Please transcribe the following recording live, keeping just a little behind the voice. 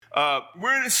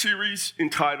We're in a series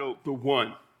entitled The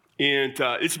One, and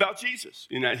it's about Jesus,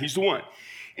 in that he's the one.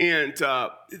 And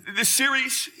this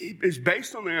series is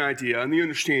based on the idea and the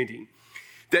understanding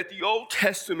that the Old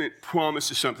Testament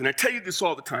promises something. I tell you this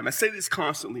all the time. I say this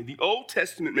constantly. The Old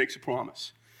Testament makes a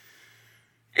promise,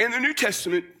 and the New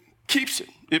Testament keeps it.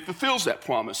 It fulfills that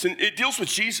promise, and it deals with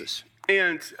Jesus.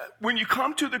 And when you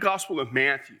come to the Gospel of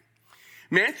Matthew,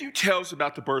 Matthew tells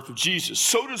about the birth of Jesus.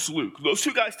 So does Luke. Those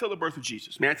two guys tell the birth of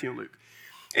Jesus, Matthew and Luke.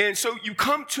 And so you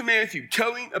come to Matthew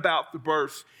telling about the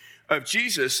birth of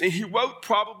Jesus, and he wrote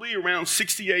probably around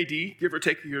 60 AD, give or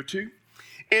take a year or two.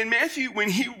 And Matthew, when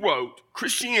he wrote,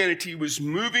 Christianity was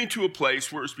moving to a place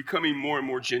where it was becoming more and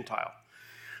more Gentile.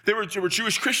 There were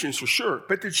Jewish Christians for sure,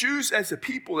 but the Jews as a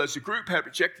people, as a group, had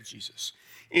rejected Jesus.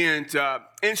 And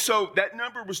so that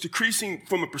number was decreasing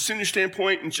from a percentage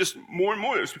standpoint, and just more and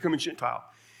more it was becoming Gentile.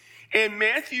 And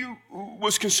Matthew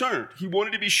was concerned. He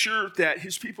wanted to be sure that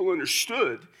his people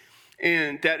understood,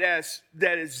 and that as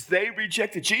they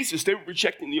rejected Jesus, they were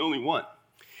rejecting the only one.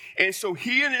 And so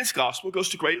he in his gospel goes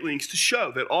to great lengths to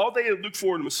show that all they had looked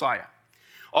for in a Messiah,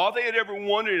 all they had ever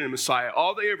wanted in a Messiah,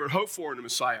 all they ever hoped for in a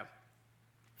Messiah,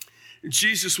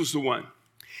 Jesus was the one.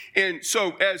 And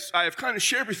so as I have kind of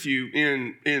shared with you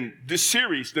in this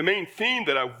series, the main theme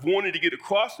that I wanted to get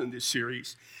across in this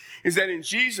series is that in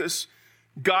Jesus,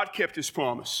 God kept his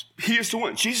promise. He is the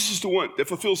one. Jesus is the one that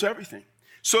fulfills everything.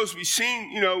 So as we've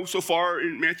seen, so far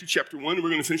in Matthew chapter 1, and we're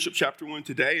going to finish up chapter 1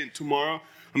 today, and tomorrow,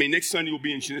 next Sunday we'll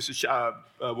be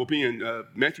in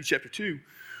Matthew chapter 2.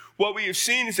 What we have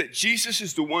seen is that Jesus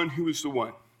is the one who is the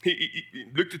one. He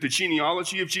looked at the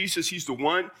genealogy of Jesus. He's the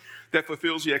one that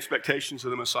fulfills the expectations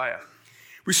of the Messiah.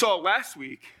 We saw last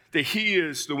week that he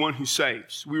is the one who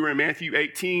saves. We were in Matthew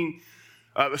 18,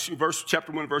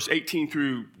 chapter 1, verse 18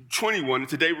 through 21. And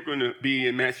today we're going to be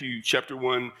in Matthew chapter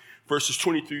 1, verses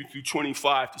 23 through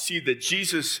 25 to see that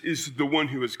Jesus is the one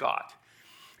who is God.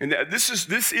 And that this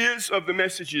is of the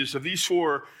messages, of these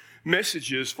four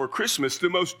messages for Christmas, the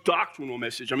most doctrinal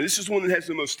message. This is one that has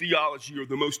the most theology or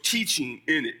the most teaching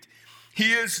in it.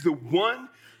 He is the one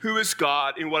who is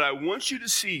God. And what I want you to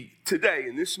see today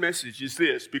in this message is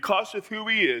this: because of who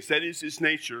he is, that is his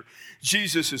nature,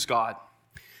 Jesus is God.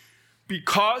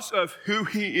 Because of who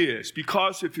he is,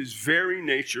 because of his very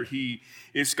nature, he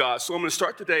is God. So I'm going to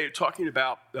start today talking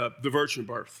about the virgin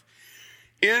birth.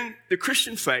 In the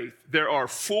Christian faith, there are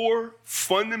four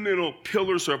fundamental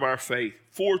pillars of our faith,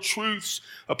 four truths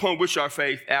upon which our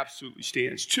faith absolutely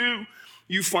stands. Two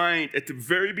you find at the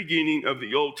very beginning of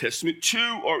the Old Testament.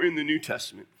 Two are in the New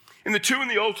Testament. And the two in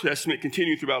the Old Testament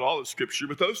continue throughout all of Scripture,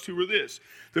 but those two are this.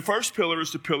 The first pillar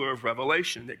is the pillar of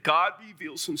revelation, that God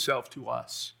reveals himself to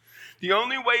us. The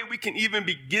only way we can even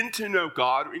begin to know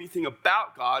God or anything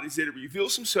about God is that it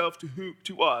reveals himself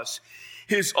to us.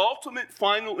 His ultimate,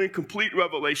 final, and complete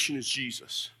revelation is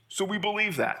Jesus. So we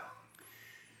believe that.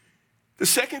 The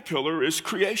second pillar is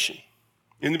creation.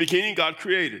 In the beginning, God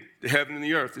created the heaven and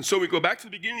the earth. And so we go back to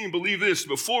the beginning and believe this: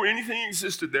 before anything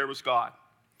existed, there was God.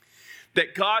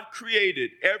 That God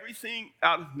created everything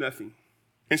out of nothing.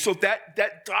 And so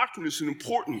that doctrine is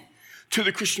important to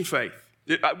the Christian faith.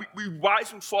 We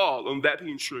rise and fall on that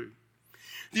being true.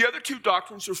 The other two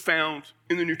doctrines are found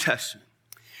in the New Testament.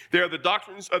 They are the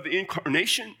doctrines of the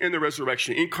incarnation and the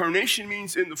resurrection. Incarnation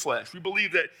means in the flesh. We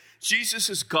believe that Jesus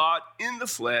is God in the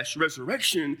flesh.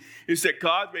 Resurrection is that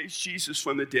God raised Jesus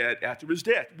from the dead after his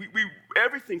death.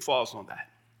 Everything falls on that.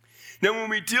 Now, when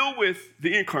we deal with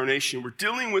the incarnation, we're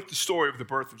dealing with the story of the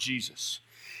birth of Jesus.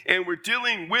 And we're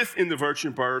dealing with, in the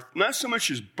virgin birth, not so much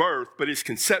his birth, but his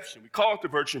conception. We call it the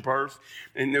virgin birth,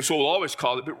 and that's what we'll always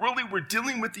call it. But really, we're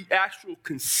dealing with the actual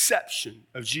conception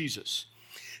of Jesus.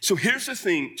 So here's the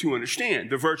thing to understand.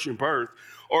 The virgin birth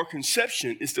or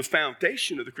conception is the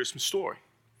foundation of the Christmas story.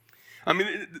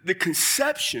 The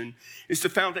conception is the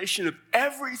foundation of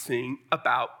everything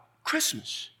about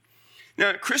Christmas. Now,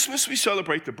 at Christmas, we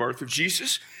celebrate the birth of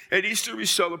Jesus. At Easter, we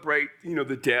celebrate,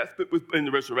 the death and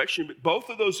the resurrection. But both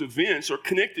of those events are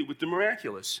connected with the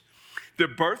miraculous. The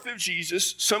birth of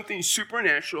Jesus, something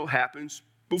supernatural happens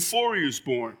before he was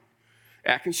born,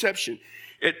 at conception.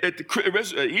 At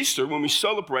Easter, when we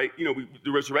celebrate,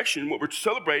 the resurrection, what we're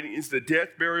celebrating is the death,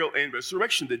 burial, and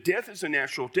resurrection. The death is a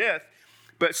natural death,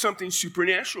 but something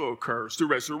supernatural occurs, the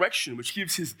resurrection, which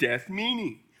gives his death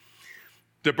meaning.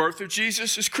 The birth of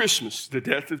Jesus is Christmas. The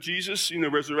death of Jesus,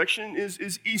 resurrection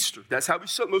is Easter. That's how we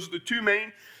celebrate. Those are the two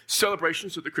main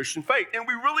celebrations of the Christian faith. And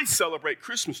we really celebrate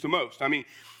Christmas the most.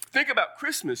 Think about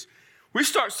Christmas. We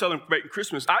start celebrating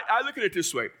Christmas. I look at it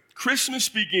this way. Christmas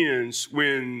begins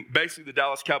when basically the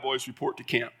Dallas Cowboys report to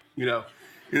camp,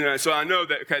 So I know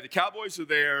that, the Cowboys are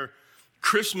there.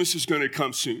 Christmas is going to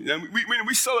come soon. And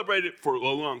we celebrate it for a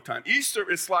long time. Easter,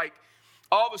 it's like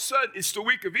all of a sudden, it's the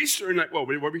week of Easter, and like, well,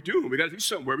 what are we doing? We got to do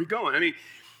something. Where are we going? I mean,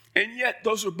 and yet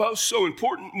those are both so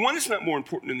important. One is not more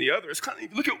important than the other. It's kind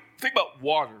of, think about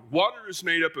water. Water is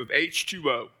made up of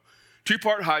H2O,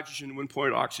 2-part hydrogen, 1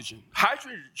 part oxygen.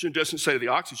 Hydrogen doesn't say to the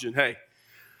oxygen, hey,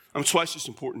 I'm twice as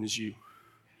important as you.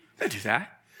 They do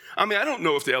that. I mean, I don't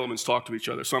know if the elements talk to each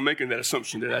other, so I'm making that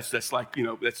assumption that that's like,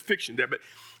 that's fiction there. But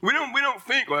we don't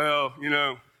think, well,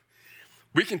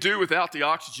 we can do without the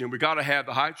oxygen. We got to have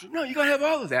the hydrogen. No, you got to have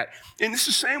all of that. And it's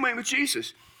the same way with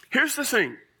Jesus. Here's the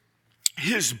thing.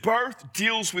 His birth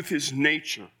deals with his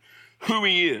nature, who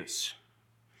he is.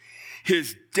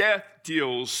 His death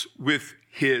deals with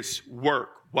his work,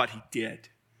 what he did.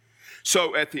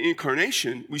 So at the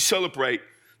incarnation, we celebrate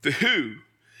the who.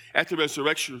 At the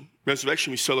resurrection,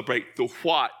 we celebrate the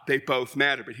what. They both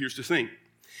matter. But here's the thing,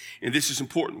 and this is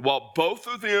important. While both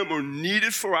of them are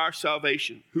needed for our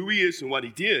salvation, who he is and what he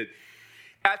did,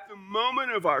 at the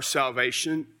moment of our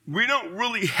salvation, we don't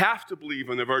really have to believe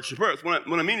in the virgin birth. What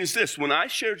I mean is this. When I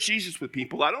share Jesus with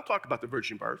people, I don't talk about the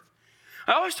virgin birth.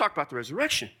 I always talk about the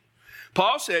resurrection.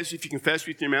 Paul says if you confess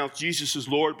with your mouth Jesus is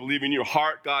Lord, believe in your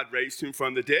heart God raised him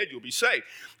from the dead, you'll be saved.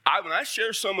 When I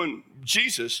share someone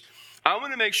Jesus, I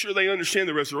want to make sure they understand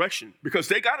the resurrection because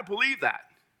they got to believe that.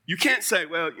 You can't say,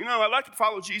 well, I'd like to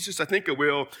follow Jesus. I think I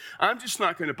will. I'm just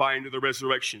not going to buy into the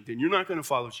resurrection. Then you're not going to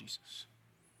follow Jesus.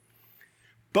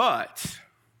 But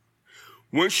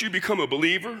once you become a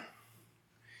believer,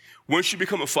 once you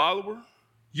become a follower,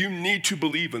 you need to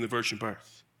believe in the virgin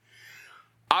birth.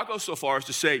 I'll go so far as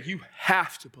to say you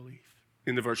have to believe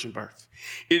in the virgin birth.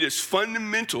 It is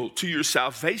fundamental to your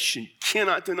salvation. You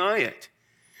cannot deny it.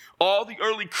 All the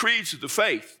early creeds of the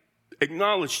faith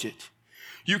acknowledged it.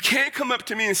 You can't come up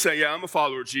to me and say, yeah, I'm a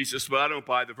follower of Jesus, but I don't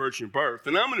buy the virgin birth.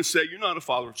 And I'm going to say, you're not a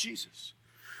follower of Jesus.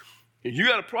 And you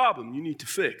got a problem you need to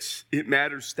fix. It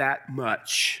matters that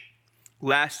much.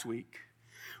 Last week,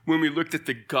 when we looked at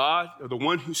the God, or the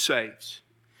one who saves,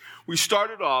 we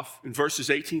started off in verses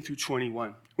 18 through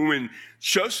 21. When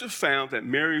Joseph found that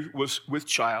Mary was with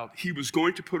child, he was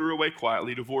going to put her away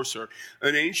quietly, divorce her.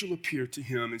 An angel appeared to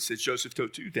him and said, Joseph,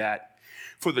 don't do that,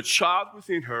 for the child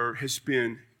within her has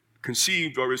been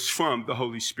conceived or is from the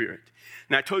Holy Spirit.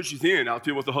 And I told you then, I'll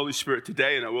deal with the Holy Spirit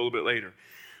today and I will a bit later.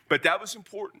 But that was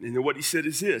important. And then what he said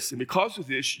is this, and because of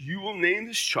this, you will name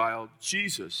this child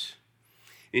Jesus,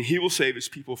 and he will save his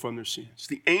people from their sins.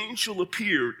 The angel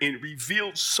appeared and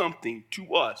revealed something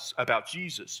to us about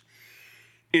Jesus.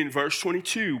 In verse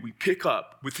 22, we pick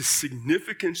up with the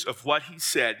significance of what he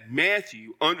said.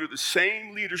 Matthew, under the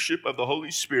same leadership of the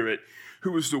Holy Spirit,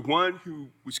 who was the one who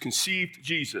was conceived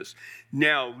Jesus,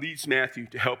 now leads Matthew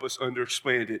to help us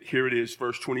understand it. Here it is,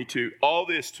 verse 22. All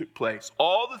this took place.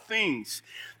 All the things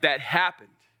that happened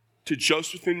to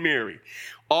Joseph and Mary,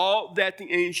 all that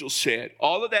the angel said,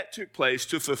 all of that took place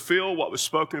to fulfill what was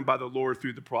spoken by the Lord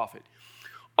through the prophet.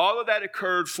 All of that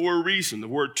occurred for a reason. The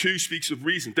word to speaks of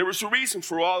reason. There was a reason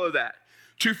for all of that,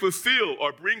 to fulfill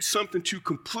or bring something to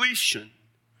completion.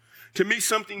 To me,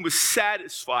 something was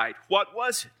satisfied. What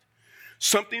was it?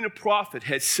 Something a prophet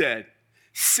had said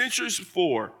centuries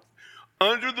before,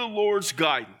 under the Lord's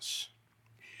guidance.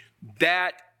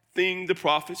 That thing the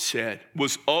prophet said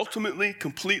was ultimately,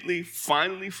 completely,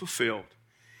 finally fulfilled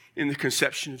in the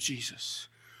conception of Jesus.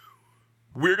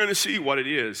 We're going to see what it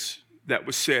is that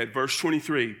was said. Verse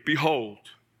 23, behold,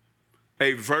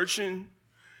 a virgin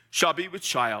shall be with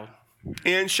child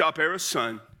and shall bear a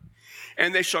son,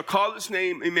 and they shall call his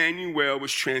name Emmanuel,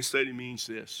 which translated means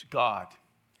this: God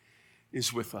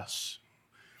is with us.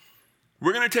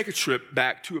 We're going to take a trip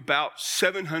back to about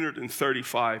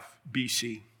 735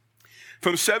 BC.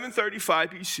 From 735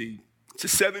 BC to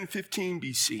 715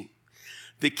 BC,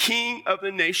 the king of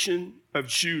the nation of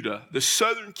Judah, the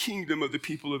southern kingdom of the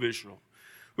people of Israel,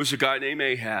 was a guy named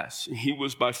Ahaz, and he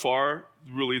was by far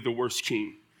really the worst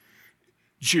king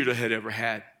Judah had ever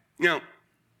had. Now,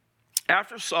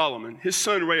 after Solomon, his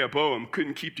son Rehoboam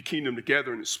couldn't keep the kingdom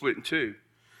together and it split in two.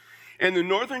 And the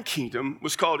northern kingdom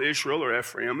was called Israel or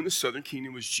Ephraim, and the southern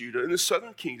kingdom was Judah. And the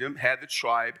southern kingdom had the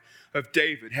tribe of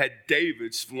David, had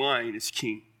David's line as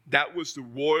king. That was the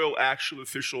royal, actual,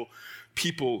 official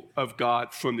people of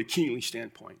God from the kingly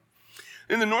standpoint.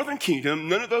 In the northern kingdom,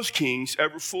 none of those kings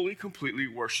ever fully, completely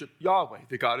worshiped Yahweh,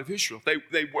 the God of Israel.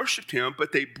 They worshiped him,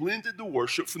 but they blended the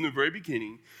worship from the very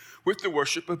beginning with the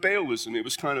worship of Baalism. It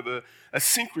was kind of a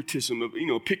syncretism of,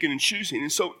 picking and choosing.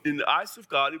 And so in the eyes of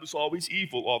God, it was always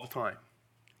evil all the time.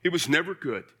 It was never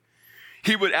good.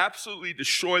 He would absolutely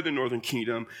destroy the northern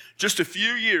kingdom just a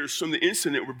few years from the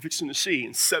incident we're fixing to see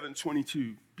in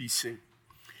 722 BC.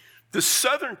 The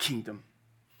southern kingdom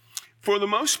for the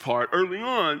most part, early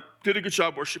on, did a good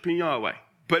job worshiping Yahweh.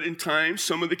 But in time,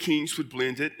 some of the kings would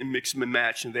blend it and mix and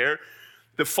match in there.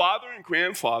 The father and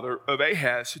grandfather of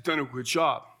Ahaz had done a good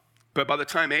job. But by the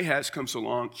time Ahaz comes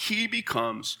along, he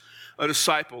becomes a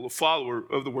disciple, a follower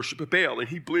of the worship of Baal. And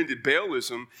he blended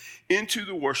Baalism into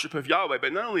the worship of Yahweh.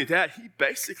 But not only that, he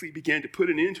basically began to put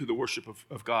an end to the worship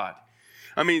of God.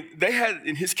 I mean, they had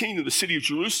in his kingdom the city of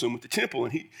Jerusalem with the temple,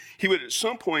 and he would at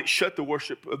some point shut the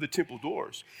worship of the temple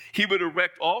doors. He would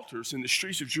erect altars in the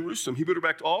streets of Jerusalem. He would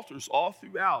erect altars all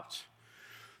throughout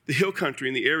the hill country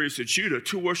and the areas of Judah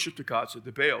to worship the gods of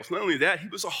the Baals. Not only that, he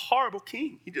was a horrible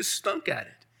king. He just stunk at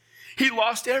it. He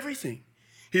lost everything.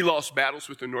 He lost battles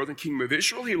with the northern kingdom of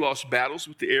Israel. He lost battles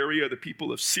with the area of the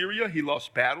people of Syria. He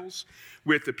lost battles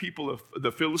with the people of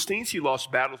the Philistines. He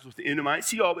lost battles with the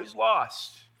Edomites. He always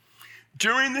lost.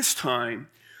 During this time,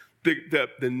 the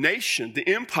nation, the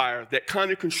empire that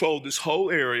kind of controlled this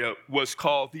whole area was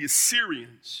called the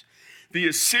Assyrians. The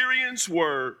Assyrians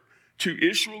were to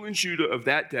Israel and Judah of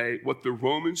that day what the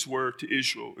Romans were to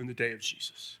Israel in the day of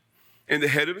Jesus. And the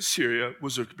head of Assyria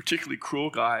was a particularly cruel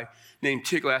guy named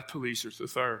Tiglath-Pileser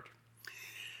III.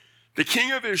 The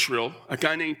king of Israel, a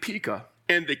guy named Pekah,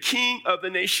 and the king of the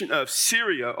nation of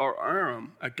Syria, or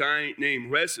Aram, a guy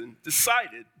named Rezin,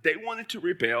 decided they wanted to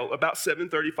rebel about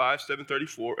 735,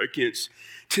 734 against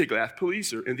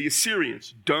Tiglath-Pileser and the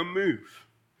Assyrians. Dumb move.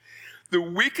 The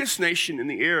weakest nation in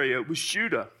the area was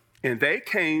Judah, and they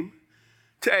came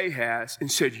to Ahaz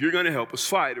and said, "You're going to help us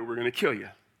fight or we're going to kill you."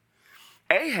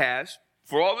 Ahaz,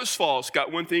 for all his faults,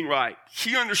 got one thing right.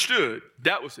 He understood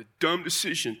that was a dumb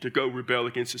decision to go rebel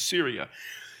against Assyria.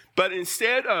 But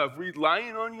instead of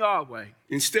relying on Yahweh,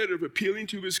 instead of appealing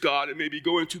to his God and maybe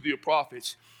going to the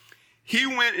prophets, he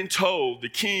went and told the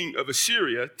king of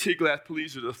Assyria,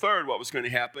 Tiglath-Pileser III, what was going to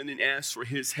happen and asked for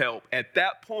his help. At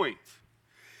that point,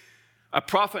 a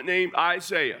prophet named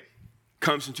Isaiah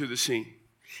comes into the scene.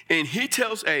 And he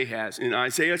tells Ahaz in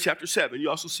Isaiah chapter 7, you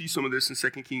also see some of this in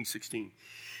 2 Kings 16.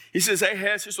 He says,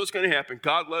 Ahaz, here's what's going to happen.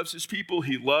 God loves his people.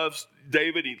 He loves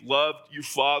David. He loved your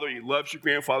father. He loves your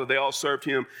grandfather. They all served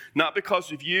him, not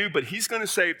because of you, but he's going to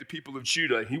save the people of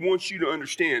Judah. He wants you to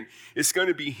understand it's going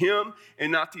to be him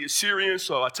and not the Assyrians.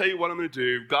 So I'll tell you what I'm going to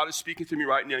do. God is speaking to me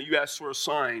right now. You ask for a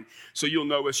sign so you'll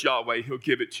know it's Yahweh. He'll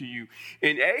give it to you.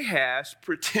 And Ahaz,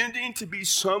 pretending to be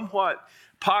somewhat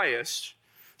pious,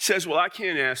 says, well, I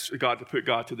can't ask God to put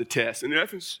God to the test. And in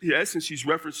essence, he's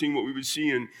referencing what we would see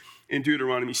in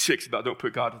Deuteronomy 6 about don't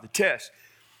put God to the test.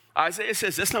 Isaiah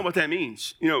says that's not what that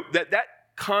means. You know, that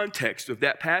context of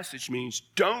that passage means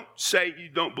don't say you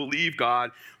don't believe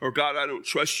God or God, I don't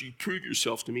trust you, prove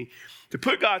yourself to me. To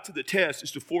put God to the test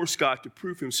is to force God to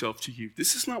prove himself to you.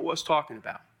 This is not what it's talking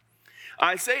about.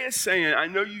 Isaiah is saying, I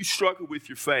know you struggle with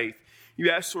your faith. You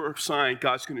ask for a sign,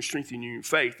 God's going to strengthen you in your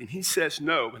faith. And he says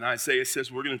no. And Isaiah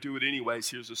says, we're going to do it anyways.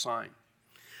 Here's a sign.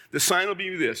 The sign will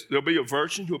be this. There'll be a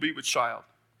virgin who'll be with child.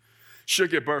 She'll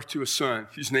give birth to a son.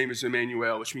 His name is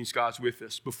Emmanuel, which means God's with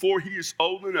us. Before he is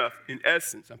old enough, in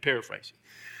essence, I'm paraphrasing,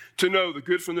 to know the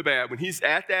good from the bad, when he's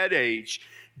at that age,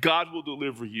 God will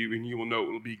deliver you and you will know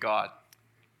it will be God.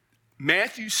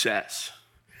 Matthew says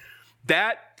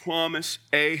that promise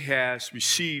Ahaz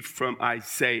received from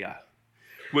Isaiah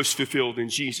was fulfilled in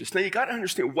Jesus. Now, you got to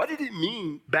understand, what did it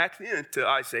mean back then to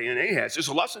Isaiah and Ahaz? There's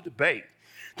lots of debate.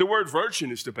 The word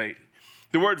virgin is debated.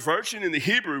 The word virgin in the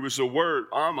Hebrew is the word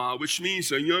Amma, which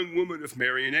means a young woman of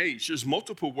marrying age. There's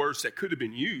multiple words that could have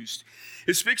been used.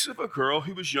 It speaks of a girl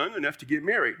who was young enough to get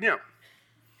married. Now,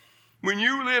 when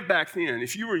you lived back then,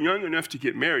 if you were young enough to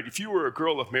get married, if you were a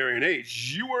girl of marrying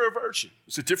age, you were a virgin.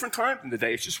 It's a different time than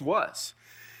today. It just was.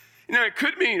 Now, it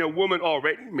could mean a woman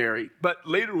already married, but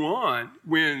later on,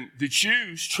 when the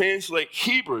Jews translate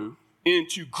Hebrew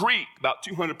into Greek about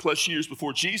 200 plus years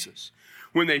before Jesus,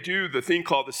 when they do the thing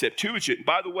called the Septuagint.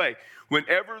 By the way,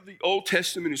 whenever the Old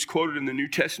Testament is quoted in the New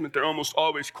Testament, they're almost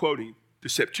always quoting the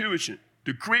Septuagint,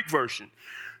 the Greek version.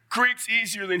 Greek's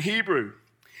easier than Hebrew.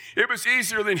 It was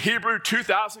easier than Hebrew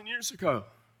 2,000 years ago.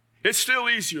 It's still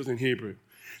easier than Hebrew.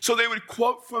 So they would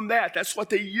quote from that. That's what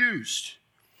they used.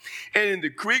 And in the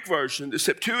Greek version, the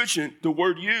Septuagint, the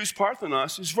word used,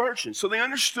 Parthenos, is virgin. So they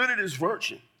understood it as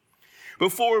virgin.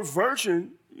 Before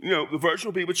virgin, the virgin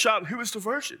will be with child. Who is the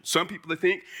virgin? Some people, they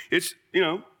think it's,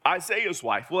 Isaiah's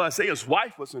wife. Well, Isaiah's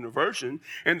wife wasn't a virgin.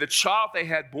 And the child they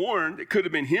had born, it could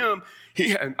have been him.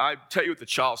 I tell you what the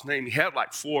child's name, he had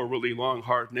like 4 really long,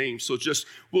 hard names. So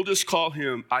we'll just call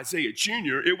him Isaiah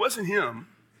Jr. It wasn't him.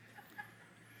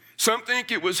 Some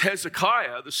think it was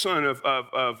Hezekiah, the son of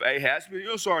Ahaz, but he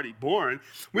was already born.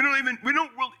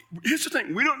 Here's the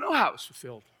thing, we don't know how it was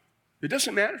fulfilled. It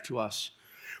doesn't matter to us.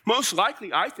 Most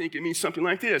likely, I think it means something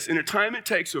like this. In the time it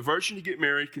takes a virgin to get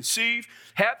married, conceive,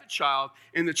 have the child,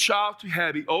 and the child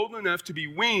to be old enough to be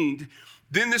weaned,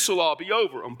 then this will all be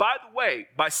over. And by the way,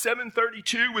 by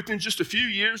 732, within just a few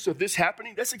years of this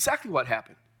happening, that's exactly what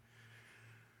happened.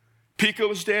 Pekah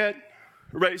was dead,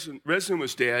 Rezin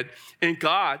was dead, and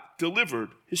God delivered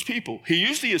his people. He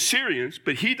used the Assyrians,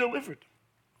 but he delivered.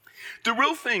 The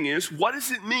real thing is, what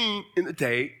does it mean in the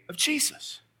day of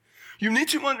Jesus? You need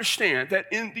to understand that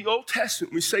in the Old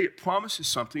Testament, we say it promises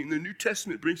something, and the New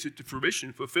Testament brings it to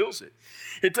fruition, fulfills it.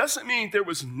 It doesn't mean there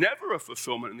was never a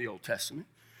fulfillment in the Old Testament.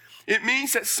 It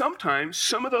means that sometimes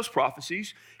some of those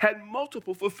prophecies had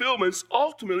multiple fulfillments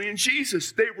ultimately in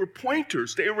Jesus. They were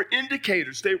pointers, they were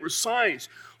indicators, they were signs.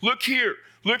 Look here,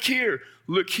 look here,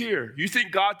 look here. You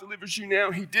think God delivers you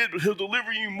now? He did, but he'll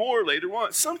deliver you more later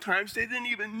on. Sometimes they didn't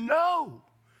even know.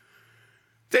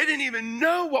 They didn't even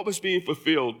know what was being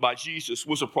fulfilled by Jesus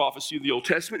was a prophecy of the Old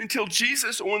Testament until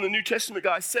Jesus or one of the New Testament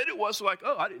guys said it was. Like,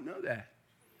 oh, I didn't know that.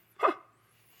 Huh.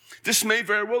 This may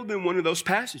very well have been one of those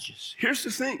passages. Here's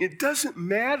the thing. It doesn't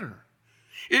matter.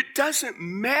 It doesn't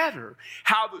matter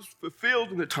how it was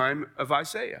fulfilled in the time of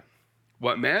Isaiah.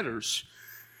 What matters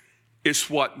is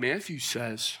what Matthew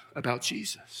says about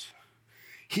Jesus.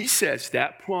 He says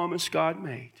that promise God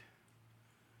made,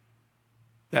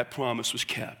 that promise was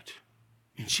kept.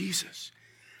 In Jesus.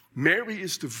 Mary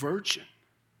is the virgin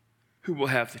who will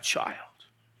have the child.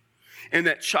 And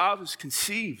that child is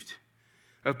conceived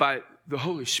by the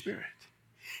Holy Spirit.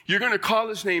 You're going to call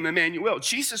his name Emmanuel.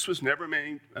 Jesus was never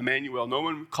named Emmanuel. No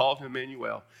one called him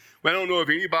Emmanuel. Well, I don't know if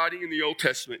anybody in the Old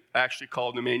Testament actually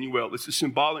called him Emmanuel. It's a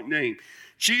symbolic name.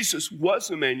 Jesus was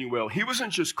Emmanuel. He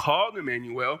wasn't just called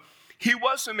Emmanuel. He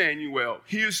was Emmanuel.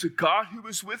 He is the God who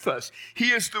is with us.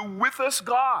 He is the with us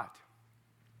God.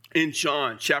 In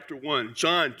John chapter 1,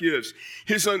 John gives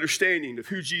his understanding of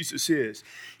who Jesus is.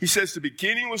 He says the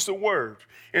beginning was the Word,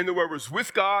 and the Word was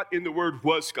with God, and the Word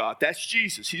was God. That's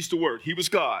Jesus. He's the Word. He was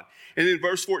God. And then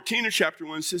verse 14 of chapter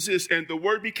 1 says this, and the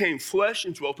Word became flesh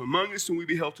and dwelt among us, and we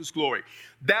beheld his glory.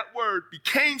 That Word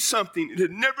became something it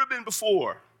had never been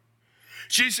before.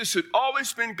 Jesus had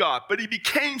always been God, but he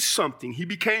became something. He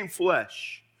became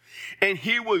flesh. And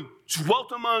he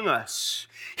dwelt among us.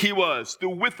 He was the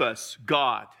with us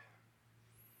God.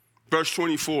 Verse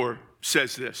 24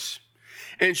 says this,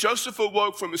 and Joseph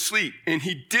awoke from his sleep, and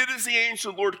he did as the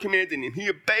angel of the Lord commanded him. He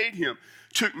obeyed him,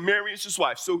 took Mary as his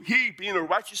wife. So he, being a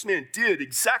righteous man, did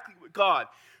exactly what God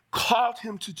called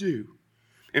him to do.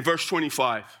 In verse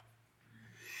 25,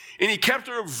 and he kept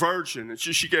her a virgin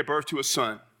until she gave birth to a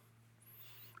son.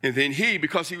 And then he,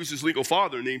 because he was his legal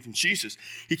father, named him Jesus,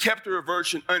 he kept her a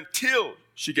virgin until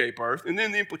she gave birth. And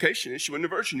then the implication is she wasn't a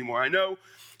virgin anymore. I know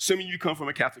some of you come from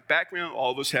a Catholic background.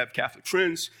 All of us have Catholic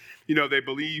friends. You know, they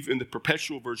believe in the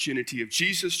perpetual virginity of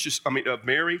of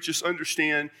Mary. Just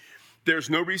understand there's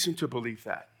no reason to believe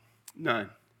that.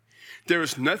 None. There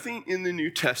is nothing in the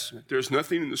New Testament. There's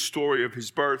nothing in the story of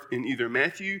his birth in either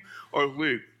Matthew or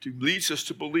Luke that leads us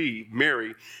to believe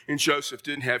Mary and Joseph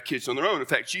didn't have kids on their own. In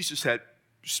fact, Jesus had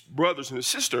brothers and a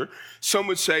sister. Some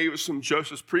would say it was from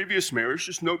Joseph's previous marriage.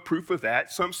 There's no proof of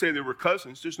that. Some say they were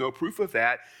cousins. There's no proof of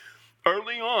that.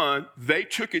 Early on, they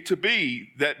took it to be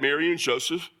that Mary and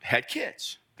Joseph had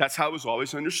kids. That's how it was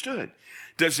always understood.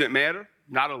 Does it matter?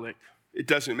 Not a lick. It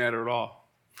doesn't matter at all.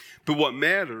 But what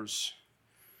matters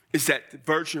is that the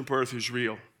virgin birth is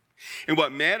real. And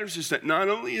what matters is that not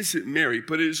only is it Mary,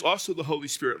 but it is also the Holy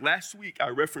Spirit. Last week, I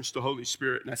referenced the Holy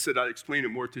Spirit, and I said I'd explain it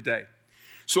more today.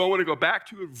 So I want to go back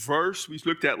to a verse we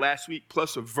looked at last week,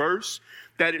 plus a verse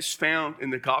that is found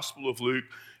in the Gospel of Luke.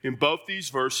 In both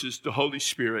these verses, the Holy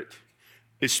Spirit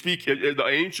the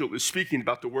angel is speaking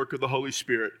about the work of the Holy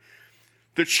Spirit.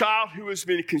 The child who has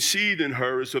been conceived in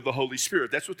her is of the Holy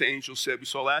Spirit. That's what the angel said we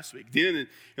saw last week. Then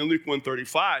in Luke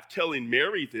 1:35, telling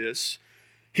Mary this,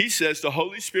 he says, the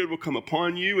Holy Spirit will come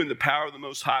upon you, and the power of the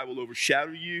Most High will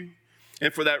overshadow you.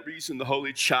 And for that reason, the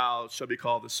Holy Child shall be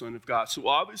called the Son of God. So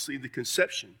obviously, the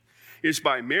conception is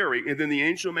by Mary. And then the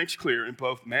angel makes clear in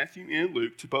both Matthew and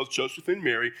Luke to both Joseph and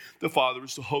Mary, the Father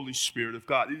is the Holy Spirit of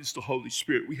God. It is the Holy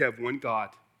Spirit. We have one God.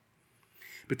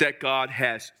 But that God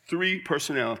has three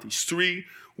personalities, three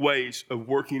ways of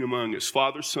working among us,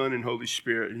 Father, Son, and Holy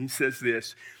Spirit. And he says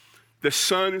this, the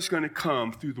Son is going to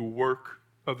come through the work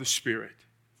of the Spirit.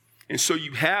 And so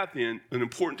you have then an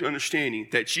important understanding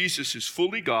that Jesus is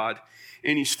fully God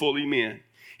and he's fully man.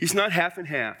 He's not half and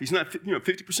half. He's not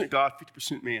 50% God,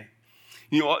 50% man.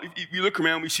 You know, if you look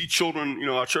around, we see children,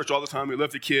 our church all the time. We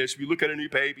love the kids. We look at a new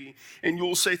baby, and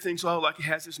you'll say things, like he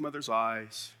has his mother's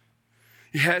eyes.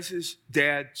 He has his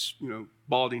dad's,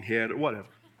 balding head or whatever.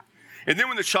 And then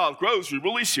when the child grows, we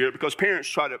really see it because parents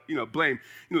try to, blame.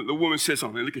 The woman says,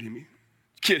 "Oh man, look at him.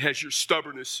 The kid has your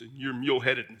stubbornness and your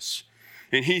mule-headedness."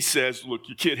 And he says, "Look,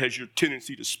 your kid has your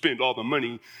tendency to spend all the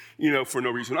money, for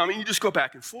no reason." I mean, you just go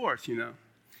back and forth,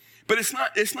 But it's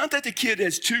not that the kid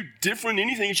has two different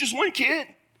anything. It's just one kid,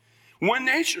 one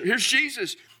nature. Here's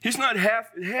Jesus. He's not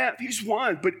half and half. He's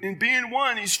one. But in being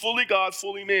one, he's fully God,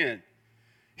 fully man.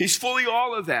 He's fully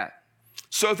all of that.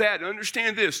 So that,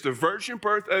 understand this, the virgin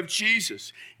birth of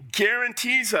Jesus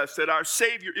guarantees us that our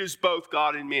Savior is both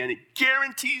God and man. It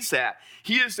guarantees that.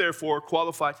 He is therefore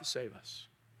qualified to save us.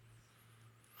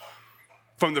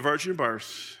 From the virgin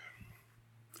birth,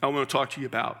 I want to talk to you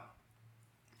about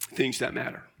things that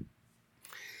matter.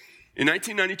 In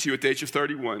 1992, at the age of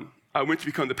 31, I went to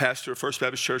become the pastor of First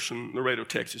Baptist Church in Laredo,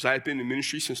 Texas. I had been in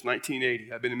ministry since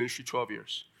 1980. I've been in ministry 12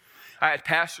 years. I had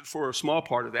pastored for a small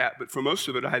part of that, but for most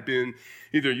of it, I had been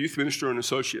either a youth minister or an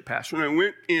associate pastor. And I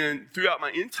went in, throughout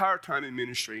my entire time in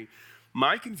ministry,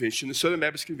 my convention, the Southern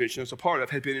Baptist Convention I was a part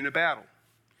of, had been in a battle,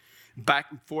 back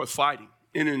and forth fighting.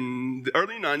 And in the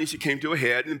early 90s, it came to a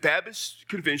head, and the Baptist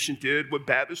Convention did what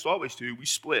Baptists always do, we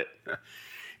split.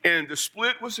 And the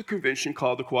split was a convention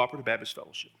called the Cooperative Baptist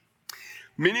Fellowship.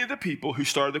 Many of the people who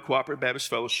started the Cooperative Baptist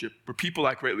Fellowship were people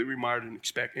I greatly admired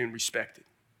and respected.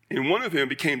 And one of them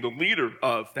became the leader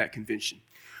of that convention.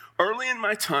 Early in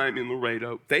my time in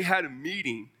Laredo, they had a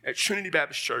meeting at Trinity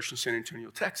Baptist Church in San Antonio,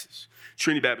 Texas.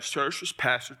 Trinity Baptist Church was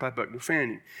pastored by Buckner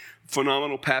Fanning.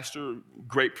 Phenomenal pastor,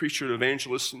 great preacher,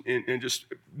 evangelist, and just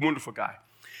a wonderful guy.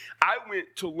 I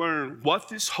went to learn what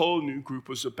this whole new group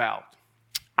was about.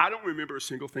 I don't remember a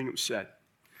single thing that was said,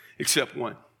 except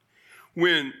one.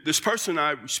 When this person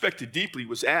I respected deeply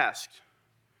was asked,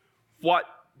 "What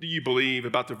do you believe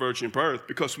about the virgin birth?"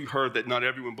 Because we heard that not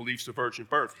everyone believes the virgin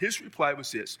birth. His reply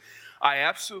was this: "I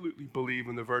absolutely believe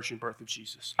in the virgin birth of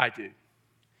Jesus. I do.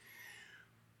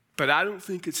 But I don't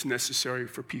think it's necessary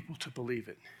for people to believe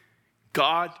it.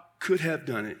 God could have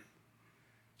done it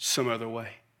some other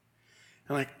way."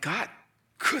 And God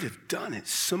could have done it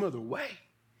some other way?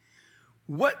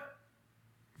 What?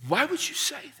 Why would you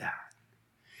say that?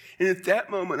 And at that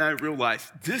moment, I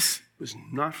realized this was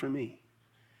not for me.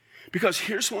 Because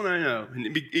here's what I know,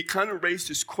 and it kind of raised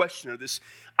this question or this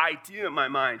idea in my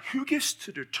mind. Who gets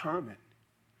to determine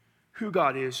who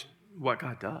God is, what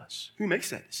God does? Who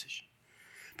makes that decision?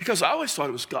 Because I always thought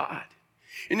it was God.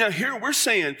 And now here we're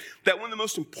saying that one of the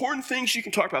most important things you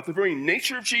can talk about, the very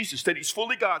nature of Jesus, that he's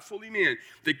fully God, fully man,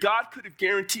 that God could have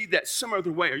guaranteed that some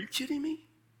other way. Are you kidding me?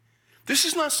 This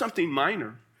is not something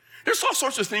minor. There's all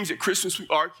sorts of things at Christmas we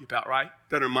argue about, right,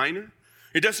 that are minor.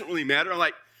 It doesn't really matter.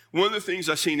 One of the things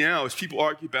I see now is people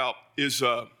argue about is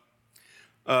it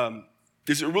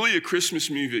really a Christmas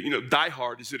movie? Die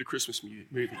Hard, is it a Christmas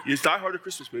movie? Is Die Hard a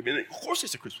Christmas movie? And of course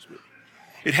it's a Christmas movie.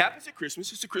 It happens at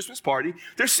Christmas. It's a Christmas party.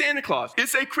 There's Santa Claus.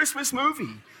 It's a Christmas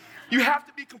movie. You have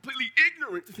to be completely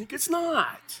ignorant to think it's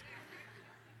not.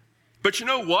 But you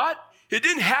know what? It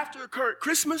didn't have to occur at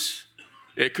Christmas.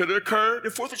 It could have occurred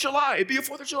at 4th of July. It'd be a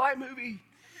 4th of July movie.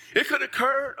 It could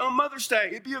occur on Mother's Day.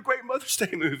 It'd be a great Mother's Day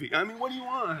movie. I mean, what do you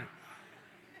want?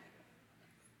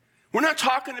 We're not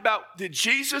talking about, did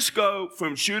Jesus go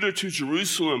from Judah to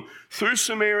Jerusalem through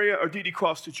Samaria, or did he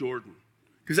cross to Jordan?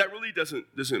 Because that really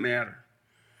doesn't matter.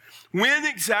 When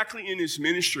exactly in his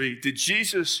ministry did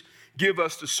Jesus give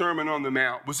us the Sermon on the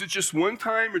Mount? Was it just one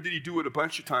time, or did he do it a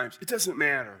bunch of times? It doesn't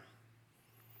matter.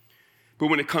 But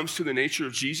when it comes to the nature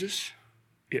of Jesus,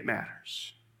 it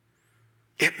matters.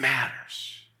 It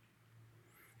matters.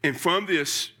 And from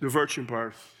this, the virgin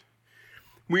birth,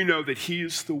 we know that he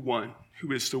is the one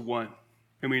who is the one.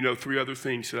 And we know three other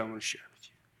things that I want to share with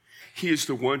you. He is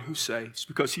the one who saves.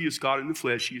 Because he is God in the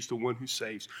flesh, he is the one who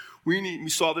saves. We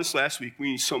saw this last week.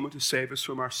 We need someone to save us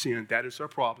from our sin. That is our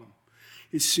problem.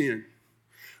 It's sin.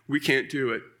 We can't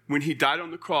do it. When he died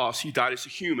on the cross, he died as a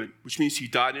human, which means he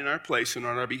died in our place and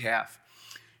on our behalf.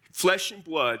 Flesh and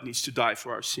blood needs to die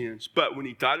for our sins. But when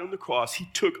he died on the cross, he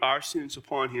took our sins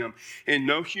upon him, and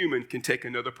no human can take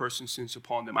another person's sins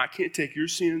upon them. I can't take your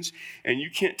sins, and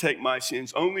you can't take my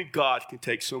sins. Only God can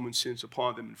take someone's sins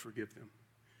upon them and forgive them.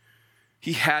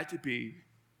 He had to be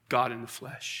God in the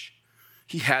flesh.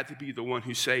 He had to be the one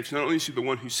who saves. Not only is he the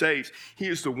one who saves, he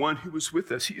is the one who was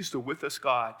with us. He is the with us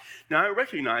God. Now, I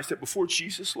recognize that before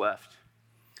Jesus left,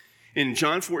 in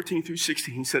John 14 through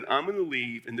 16, he said, I'm going to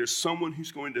leave, and there's another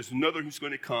who's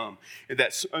going to come, and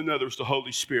that another is the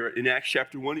Holy Spirit. In Acts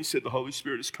chapter 1, he said the Holy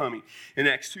Spirit is coming. In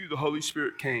Acts 2, the Holy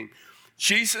Spirit came.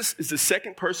 Jesus is the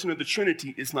second person of the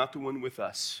Trinity, is not the one with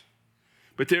us.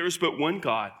 But there is but one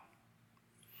God,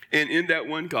 and in that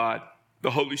one God,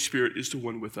 the Holy Spirit is the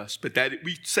one with us. But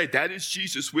we say that is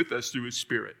Jesus with us through his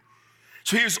Spirit.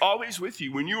 So he is always with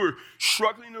you. When you are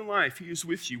struggling in life, he is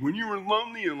with you. When you are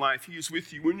lonely in life, he is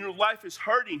with you. When your life is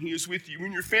hurting, he is with you.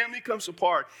 When your family comes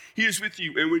apart, he is with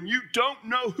you. And when you don't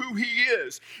know who he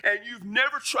is and you've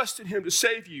never trusted him to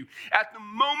save you, at the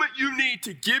moment you need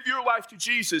to give your life to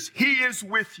Jesus, he is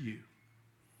with you.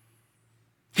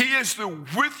 He is the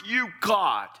with you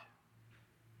God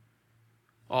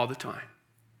all the time.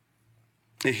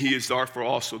 And he is therefore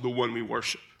also the one we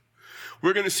worship.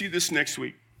 We're going to see this next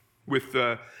week with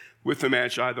the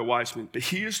Magi, the wise men. But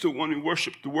he is the one we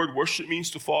worship. The word worship means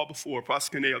to fall before,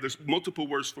 proskuneo. There's multiple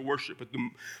words for worship, but the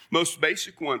most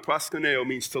basic one, proskuneo,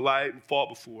 means to lie and fall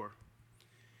before.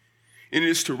 And it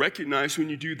is to recognize when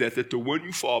you do that the one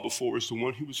you fall before is the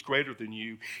one who is greater than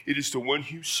you. It is the one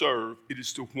you serve. It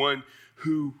is the one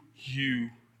who you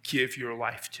give your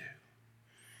life to.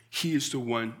 He is the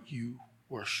one you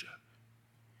worship.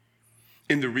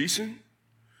 And the reason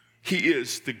he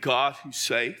is the God who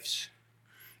saves,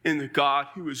 and the God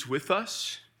who is with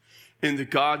us, and the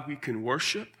God we can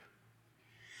worship,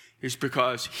 is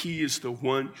because he is the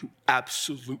one who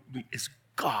absolutely is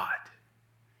God.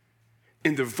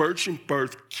 And the virgin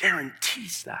birth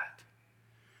guarantees that.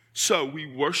 So we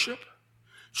worship,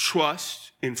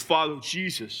 trust, and follow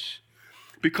Jesus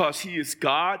because he is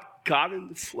God, God in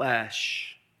the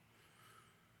flesh,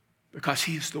 because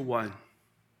he is the one.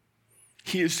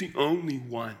 He is the only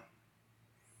one.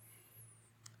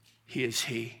 He is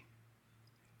he.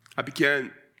 I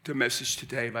began the message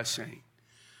today by saying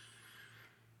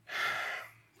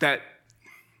that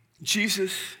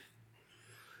Jesus,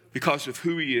 because of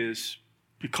who he is,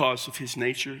 because of his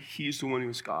nature, he is the one who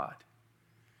is God.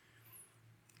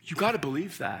 You got to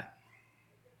believe that.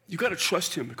 You got to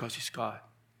trust him because he's God.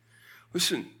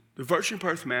 Listen, the virgin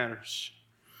birth matters.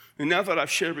 And now that I've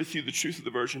shared with you the truth of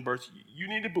the virgin birth, you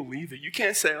need to believe it. You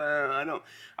can't say, I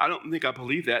don't think I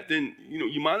believe that. Then,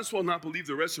 you might as well not believe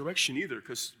the resurrection either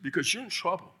because you're in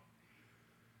trouble.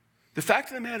 The fact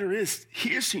of the matter is,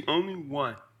 he is the only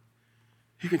one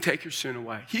who can take your sin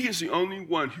away. He is the only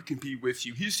one who can be with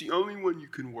you. He's the only one you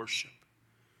can worship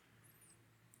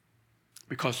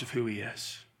because of who he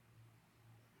is.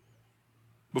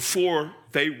 Before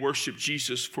they worshiped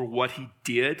Jesus for what he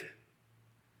did,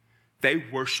 they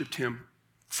worshiped him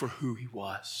for who he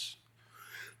was.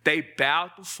 They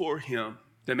bowed before him,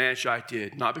 the Magi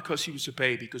did, not because he was a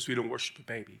baby, because we don't worship a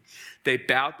baby. They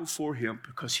bowed before him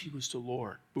because he was the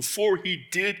Lord. Before he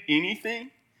did anything,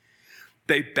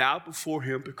 they bowed before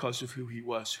him because of who he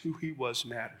was. Who he was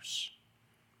matters.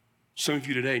 Some of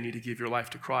you today need to give your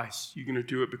life to Christ. You're going to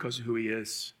do it because of who he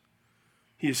is.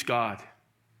 He is God.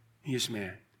 He is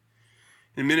man.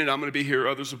 In a minute, I'm going to be here.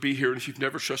 Others will be here. And if you've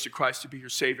never trusted Christ to be your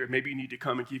Savior, maybe you need to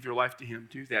come and give your life to him.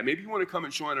 Do that. Maybe you want to come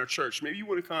and join our church. Maybe you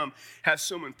want to come have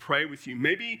someone pray with you.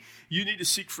 Maybe you need to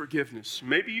seek forgiveness.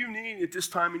 Maybe you need at this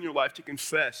time in your life to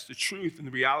confess the truth and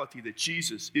the reality that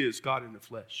Jesus is God in the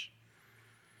flesh.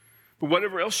 But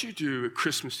whatever else you do at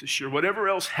Christmas this year, whatever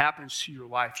else happens to your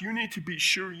life, you need to be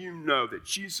sure you know that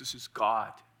Jesus is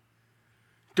God.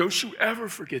 Don't you ever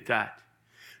forget that.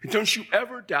 And don't you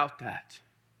ever doubt that.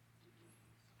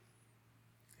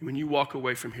 And when you walk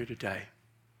away from here today,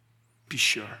 be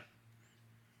sure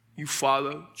you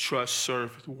follow, trust,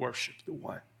 serve, worship the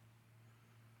one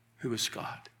who is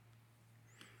God.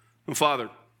 And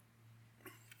Father,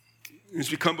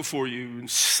 as we come before you and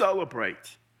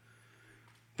celebrate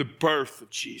the birth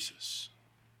of Jesus,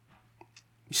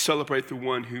 we celebrate the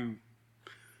one who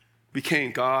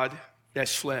became God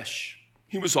as flesh.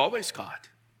 He was always God,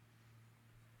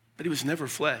 but he was never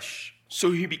flesh.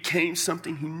 So he became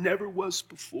something he never was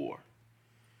before.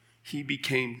 He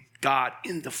became God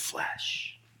in the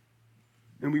flesh.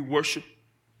 And we worship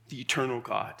the eternal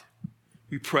God.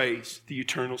 We praise the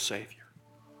eternal Savior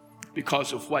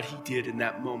because of what he did in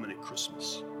that moment at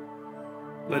Christmas.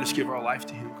 Let us give our life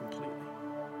to him completely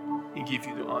and give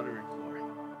you the honor and glory.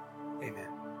 Amen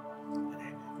and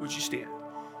amen. Would you stand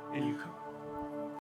and you come?